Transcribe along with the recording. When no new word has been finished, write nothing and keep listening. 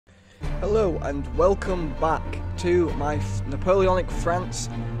Hello and welcome back to my Napoleonic France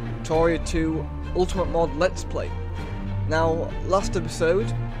Victoria 2 Ultimate Mod Let's Play. Now, last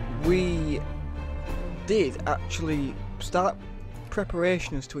episode we did actually start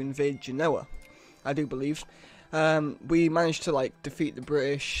preparations to invade Genoa, I do believe. We managed to defeat the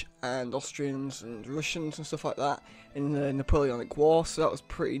British and Austrians and Russians and stuff like that in the Napoleonic War, so that was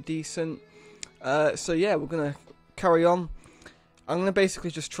pretty decent. So yeah, we're gonna carry on. I'm gonna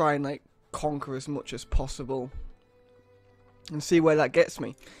basically just try and conquer as much as possible and see where that gets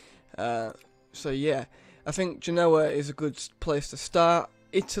me. So yeah, I think Genoa is a good place to start.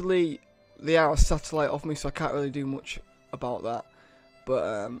 Italy, they are a satellite of me, so I can't really do much about that.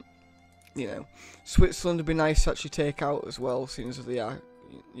 But you know, Switzerland would be nice to actually take out as well, seeing as they are,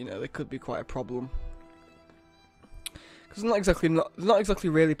 they could be quite a problem. Because they're not exactly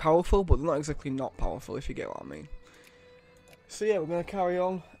really powerful, but they're not exactly not powerful, if you get what I mean. So yeah, we're gonna carry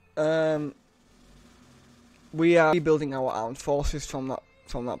on. We are rebuilding our armed forces from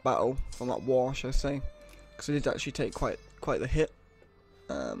that battle, from that war, shall I say? Because it did actually take quite the hit.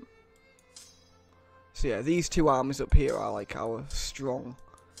 So yeah, these two armies up here are our strong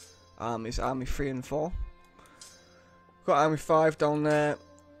armies, Army 3 and 4. We've got Army 5 down there,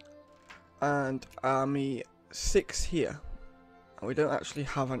 and Army 6 here. And we don't actually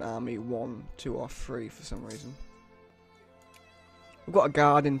have an Army 1, 2 or 3 for some reason. We've got a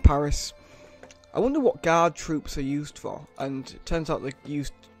guard in Paris. I wonder what guard troops are used for, and it turns out they're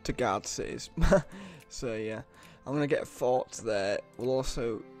used to guard cities. So yeah, I'm going to get forts there. We'll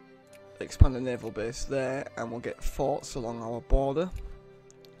also expand the naval base there, and we'll get forts along our border,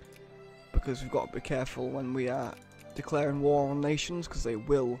 because we've got to be careful when we are declaring war on nations, because they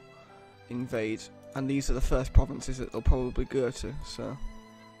will invade, and these are the first provinces that they'll probably go to. So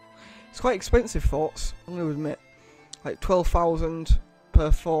it's quite expensive forts, I'm going to admit. 12,000 per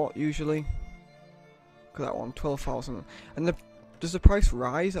fort usually. Look at that one, 12,000. And does the price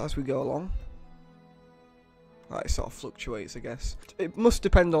rise as we go along? It sort of fluctuates, I guess. It must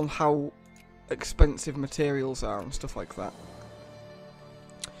depend on how expensive materials are and stuff like that.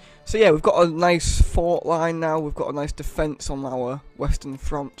 So yeah, we've got a nice fort line now. We've got a nice defence on our western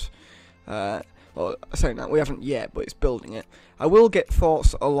front. Well, sorry, no, we haven't yet, but it's building it. I will get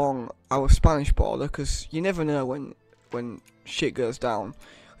forts along our Spanish border, because you never know when shit goes down.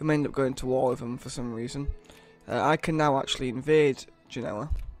 We may end up going to war with them for some reason. I can now actually invade Genoa.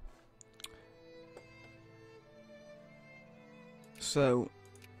 So,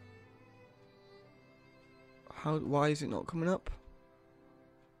 why is it not coming up?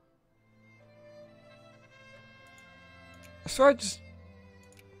 So I just...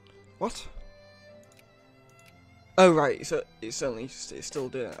 What? Oh right, so it's still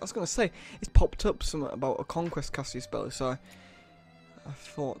doing it. I was going to say, it's popped up something about a conquest casting spell, so I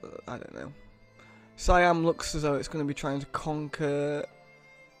thought that, I don't know. Siam looks as though it's going to be trying to conquer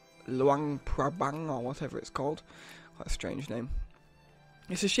Luang Prabang, or whatever it's called. Quite a strange name.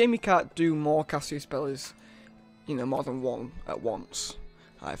 It's a shame you can't do more casting spells, more than one at once,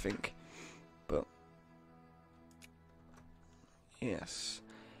 I think. But, yes.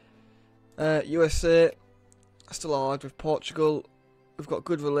 USA... still allied with Portugal. We've got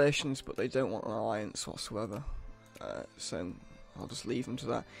good relations, but they don't want an alliance whatsoever. So I'll just leave them to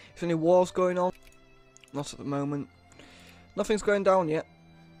that. Is there any wars going on? Not at the moment. Nothing's going down yet.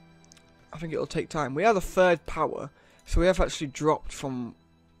 I think it'll take time. We are the third power, so we have actually dropped from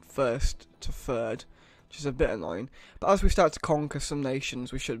first to third, which is a bit annoying. But as we start to conquer some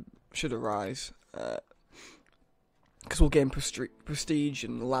nations, we should arise. Because we'll gain prestige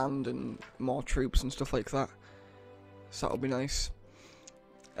and land and more troops and stuff like that. So that'll be nice.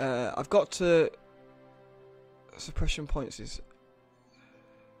 I've got to... Suppression points is...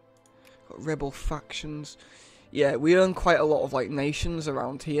 Got rebel factions. Yeah, we own quite a lot of nations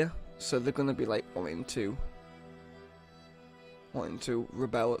around here. So they're going to be wanting to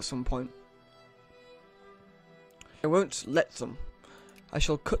rebel at some point. I won't let them. I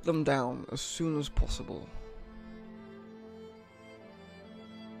shall cut them down as soon as possible.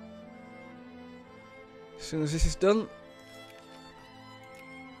 As soon as this is done,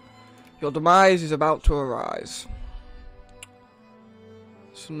 your demise is about to arise.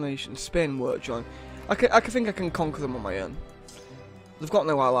 Some nations, Spain won't join. I think I can conquer them on my own. They've got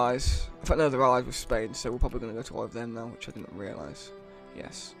no allies. In fact, no, they're allied with Spain, so we're probably going to go to war with them now, which I didn't realise.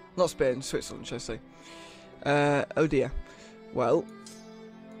 Yes. Not Spain, Switzerland, should I say. Oh dear. Well,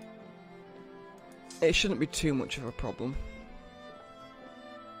 it shouldn't be too much of a problem.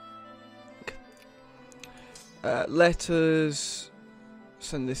 Let us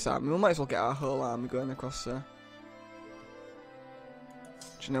send this army. We might as well get our whole army going across there.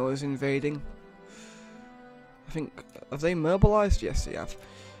 Genoa's invading. I think, have they mobilised? Yes, they have.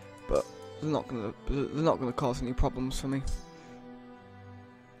 But they're not gonna cause any problems for me.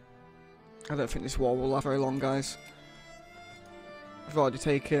 I don't think this war will last very long, guys. We've already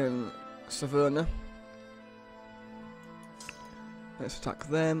taken Savannah. Let's attack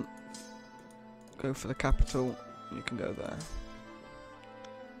them. Go for the capital. You can go there.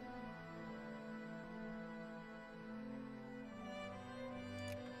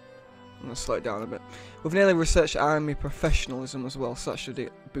 I'm going to slow it down a bit. We've nearly researched army professionalism as well, so that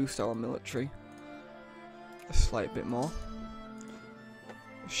should boost our military a slight bit more.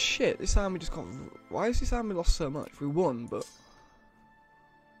 Shit, this army just got... Why has this army lost so much? We won, but...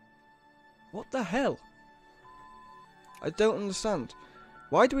 What the hell? I don't understand.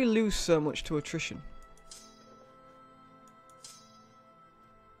 Why do we lose so much to attrition?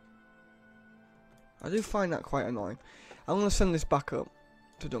 I do find that quite annoying. I'm going to send this back up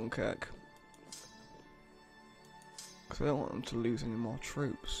to Dunkirk. Because I don't want them to lose any more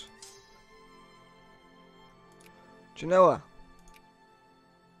troops. Genoa!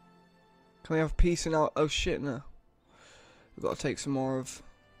 Can we have peace in our... Oh shit, no. We've got to take some more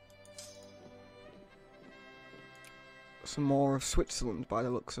of Switzerland by the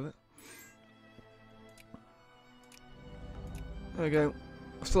looks of it. There we go.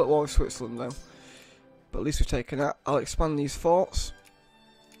 I'm still at war with Switzerland though. But at least we've taken that. I'll expand these forts.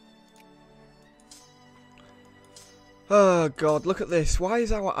 Oh god, look at this. Why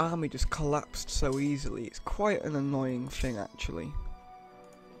is our army just collapsed so easily? It's quite an annoying thing actually.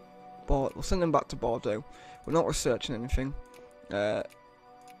 But we'll send them back to Bordeaux. We're not researching anything. So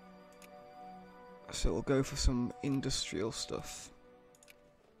we'll go for some industrial stuff.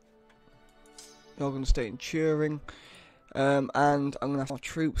 You're going to stay in Turing. And I'm going to have more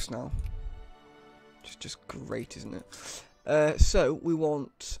troops now. Just great, isn't it? So we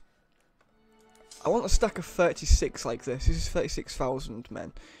want... I want a stack of 36 like this. This is 36,000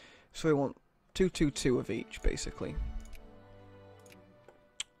 men. So we want 222 of each, basically.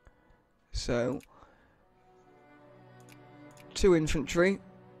 So... 2 infantry.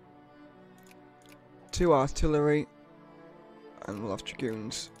 2 artillery. And we'll have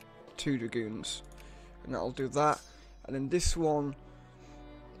dragoons. 2 dragoons. And that'll do that. And then this one...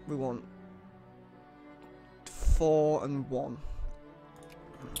 We want... 4 and 1.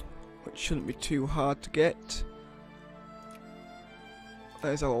 Which shouldn't be too hard to get.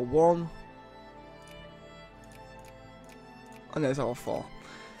 There's our 1. And there's our 4.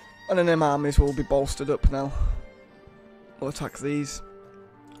 And then them armies will be bolstered up now. We'll attack these.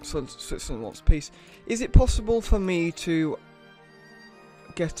 So Switzerland wants peace. Is it possible for me to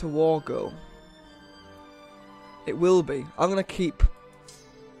get a war goal? It will be. I'm going to keep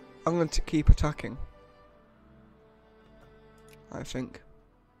attacking. I think.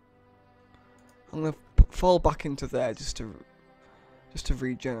 I'm going to fall back into there just to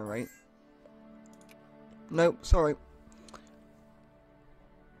regenerate. Nope, sorry.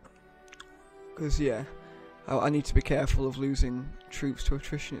 Because, yeah, I need to be careful of losing troops to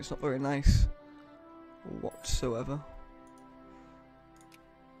attrition. It's not very nice whatsoever.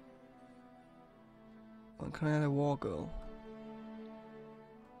 When can I add a war goal?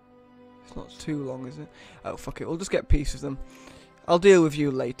 It's not too long, is it? Oh, fuck it. We'll just get peace with them. I'll deal with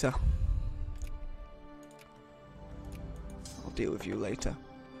you later. Deal with you later.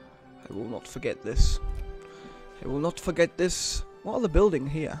 I will not forget this. I will not forget this. What are they building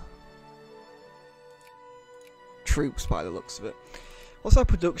here? Troops by the looks of it. What's our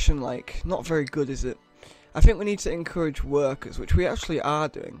production like? Not very good, is it? I think we need to encourage workers, which we actually are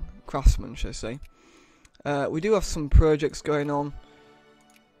doing. Craftsmen, should I say. We do have some projects going on.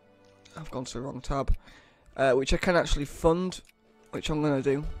 I've gone to the wrong tab. Which I can actually fund, which I'm going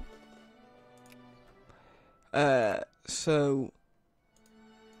to do. So,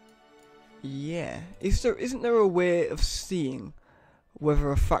 yeah, isn't there a way of seeing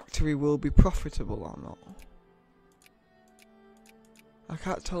whether a factory will be profitable or not? I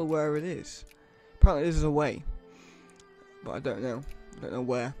can't tell where it is. Apparently there's a way, but I don't know. I don't know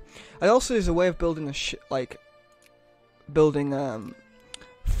where. And also there's a way of building building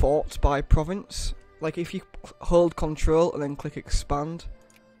forts by province. Like if you hold control and then click expand,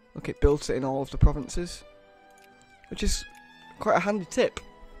 look, it builds it in all of the provinces. Which is quite a handy tip.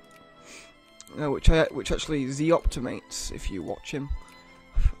 Which actually Optimates, if you watch him,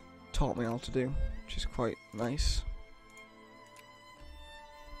 taught me how to do, which is quite nice.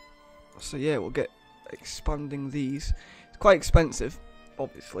 So yeah, we'll get expanding these. It's quite expensive,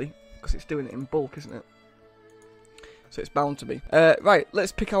 obviously, because it's doing it in bulk, isn't it? So it's bound to be. Right,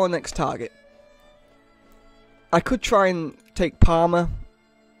 let's pick our next target. I could try and take Parma,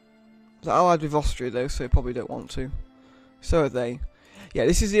 They're allied with Austria though, so you probably don't want to. So are they. Yeah,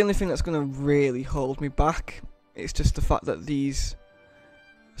 this is the only thing that's going to really hold me back. It's just the fact that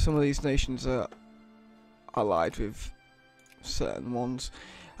some of these nations are allied with certain ones.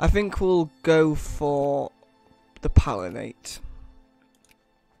 I think we'll go for the Palatinate.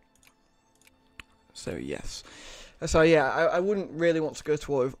 So yes. So yeah, I wouldn't really want to go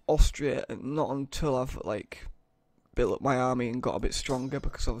to war with Austria, and not until I've like built up my army and got a bit stronger,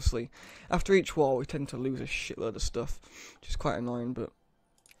 because obviously after each war we tend to lose a shitload of stuff, which is quite annoying, but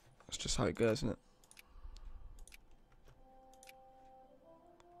that's just how it goes, isn't it?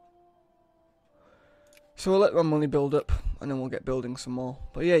 So we'll let my money build up, and then we'll get building some more.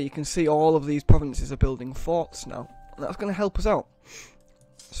 But yeah, you can see all of these provinces are building forts now, and that's going to help us out,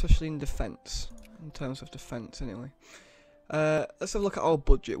 especially in defence, in terms of defence anyway. Let's have a look at our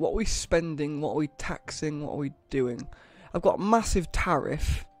budget. What are we spending? What are we taxing? What are we doing? I've got a massive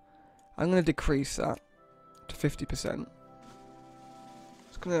tariff. I'm going to decrease that to 50%.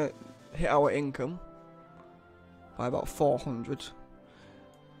 It's going to hit our income by about 400.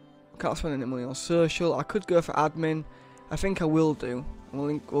 Can't spend any money on social. I could go for admin. I think I will do.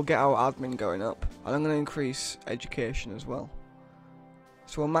 We'll get our admin going up, and I'm going to increase education as well.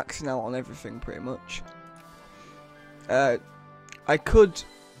 So we're maxing out on everything pretty much. I could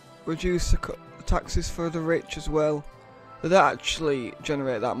reduce the taxes for the rich as well. They don't actually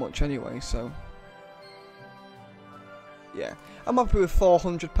generate that much anyway, so yeah. I'm happy with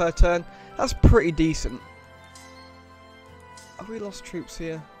 400 per turn. That's pretty decent. Have we lost troops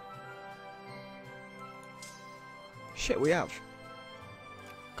here? Shit, we have.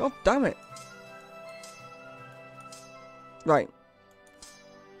 God damn it. Right.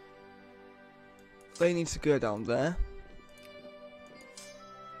 They need to go down there.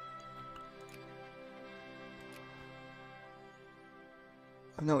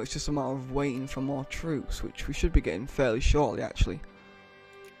 I know it's just a matter of waiting for more troops, which we should be getting fairly shortly, actually.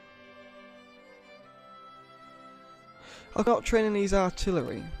 I've got training these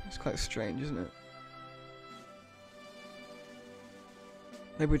artillery. It's quite strange, isn't it?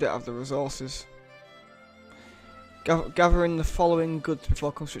 Maybe we don't have the resources. Gathering the following goods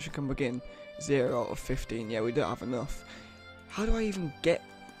before construction can begin. 0 out of 15. Yeah, we don't have enough. How do I even get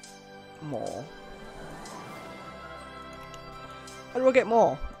more? How do I get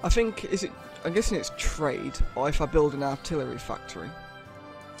more? I think, I'm guessing it's trade, or if I build an artillery factory.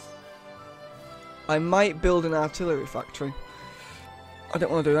 I might build an artillery factory. I don't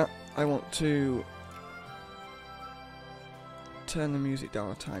want to do that. I want to turn the music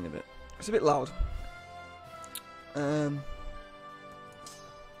down a tiny bit. It's a bit loud.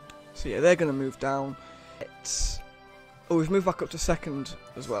 So yeah, they're going to move down. Oh, we've moved back up to second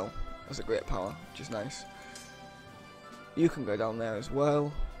as well as a great power, which is nice. You can go down there as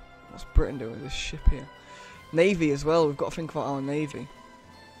well. What's Britain doing with this ship here? Navy as well. We've got to think about our navy.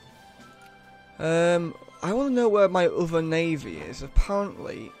 I want to know where my other navy is.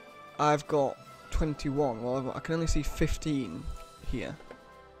 Apparently, I've got 21. Well, I can only see 15 here.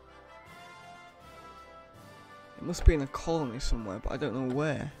 It must be in a colony somewhere, but I don't know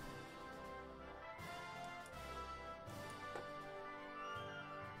where.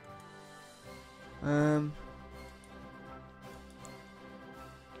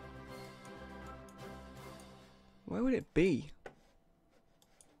 Where would it be?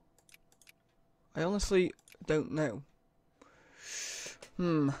 I honestly don't know.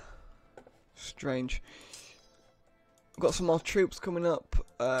 Strange. I've got some more troops coming up.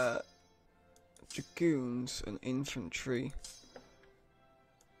 Dragoons and infantry.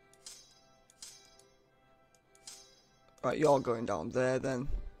 Right, you're going down there then.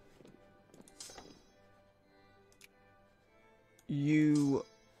 You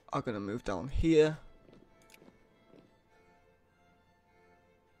are going to move down here.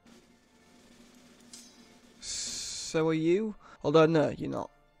 So are you? Although no, you're not,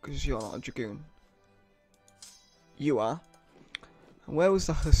 because you're not a dragoon. You are. And where was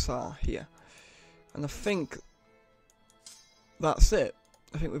the hussar? Here. And I think that's it.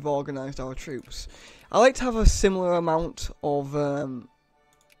 I think we've organised our troops. I like to have a similar amount of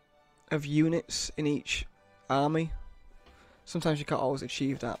units in each army. Sometimes you can't always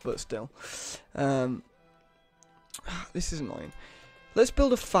achieve that, but still. This is annoying. Let's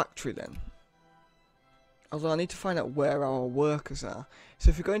build a factory then. Although I need to find out where our workers are. So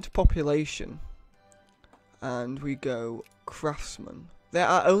if we go into population and we go craftsmen,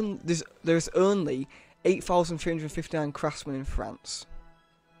 there's only 8,359 craftsmen in France.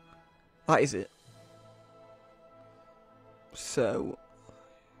 That is it. So,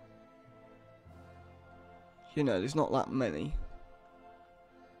 you know, there's not that many.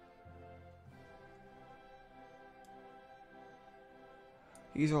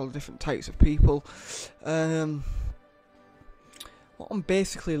 These are all the different types of people. What I'm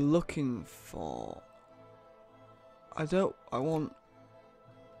basically looking for, I want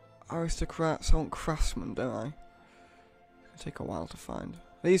aristocrats, I want craftsmen, don't I? It'll take a while to find.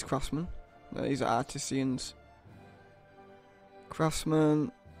 These craftsmen, no, these are artisans.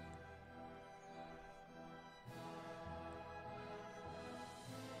 Craftsmen.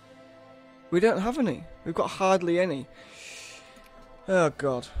 We don't have any. We've got hardly any. Oh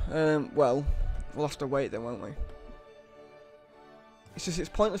god. Well, we'll have to wait then, won't we? It's just, it's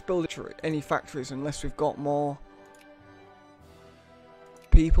pointless building any factories unless we've got more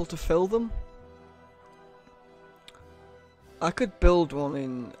people to fill them. I could build one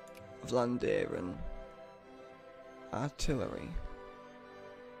in Vlaanderen. Artillery.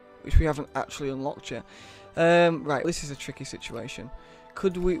 Which we haven't actually unlocked yet. Right, this is a tricky situation.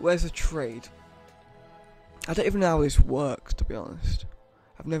 Could we, where's the trade? I don't even know how this works, to be honest.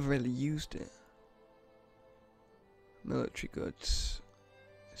 I've never really used it. Military goods.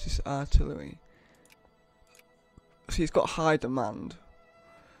 This is artillery. See, it's got high demand.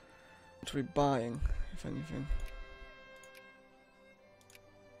 What are we buying, if anything?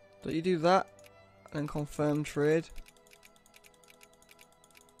 Don't you do that? And then confirm trade?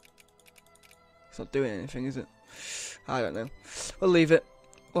 It's not doing anything, is it? I don't know. We'll leave it.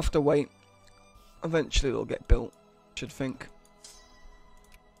 We'll have to wait. Eventually it'll get built, should think.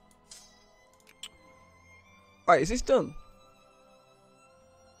 Right, is this done?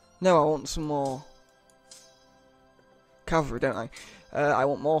 No, I want some more cavalry, don't I? I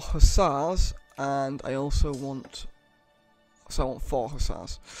want more hussars, and I also want... So I want 4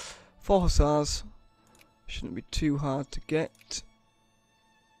 hussars. 4 hussars. Shouldn't be too hard to get.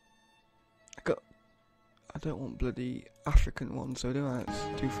 I don't want bloody African ones, so do I?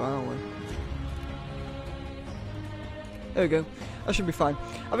 It's too far away. There we go. That should be fine.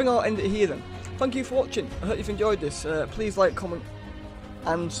 I think I'll end it here then. Thank you for watching. I hope you've enjoyed this. Please like, comment,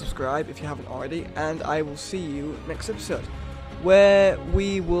 and subscribe if you haven't already. And I will see you next episode, where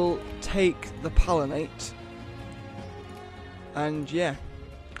we will take the Palanate. And yeah,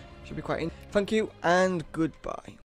 should be quite interesting. Thank you and goodbye.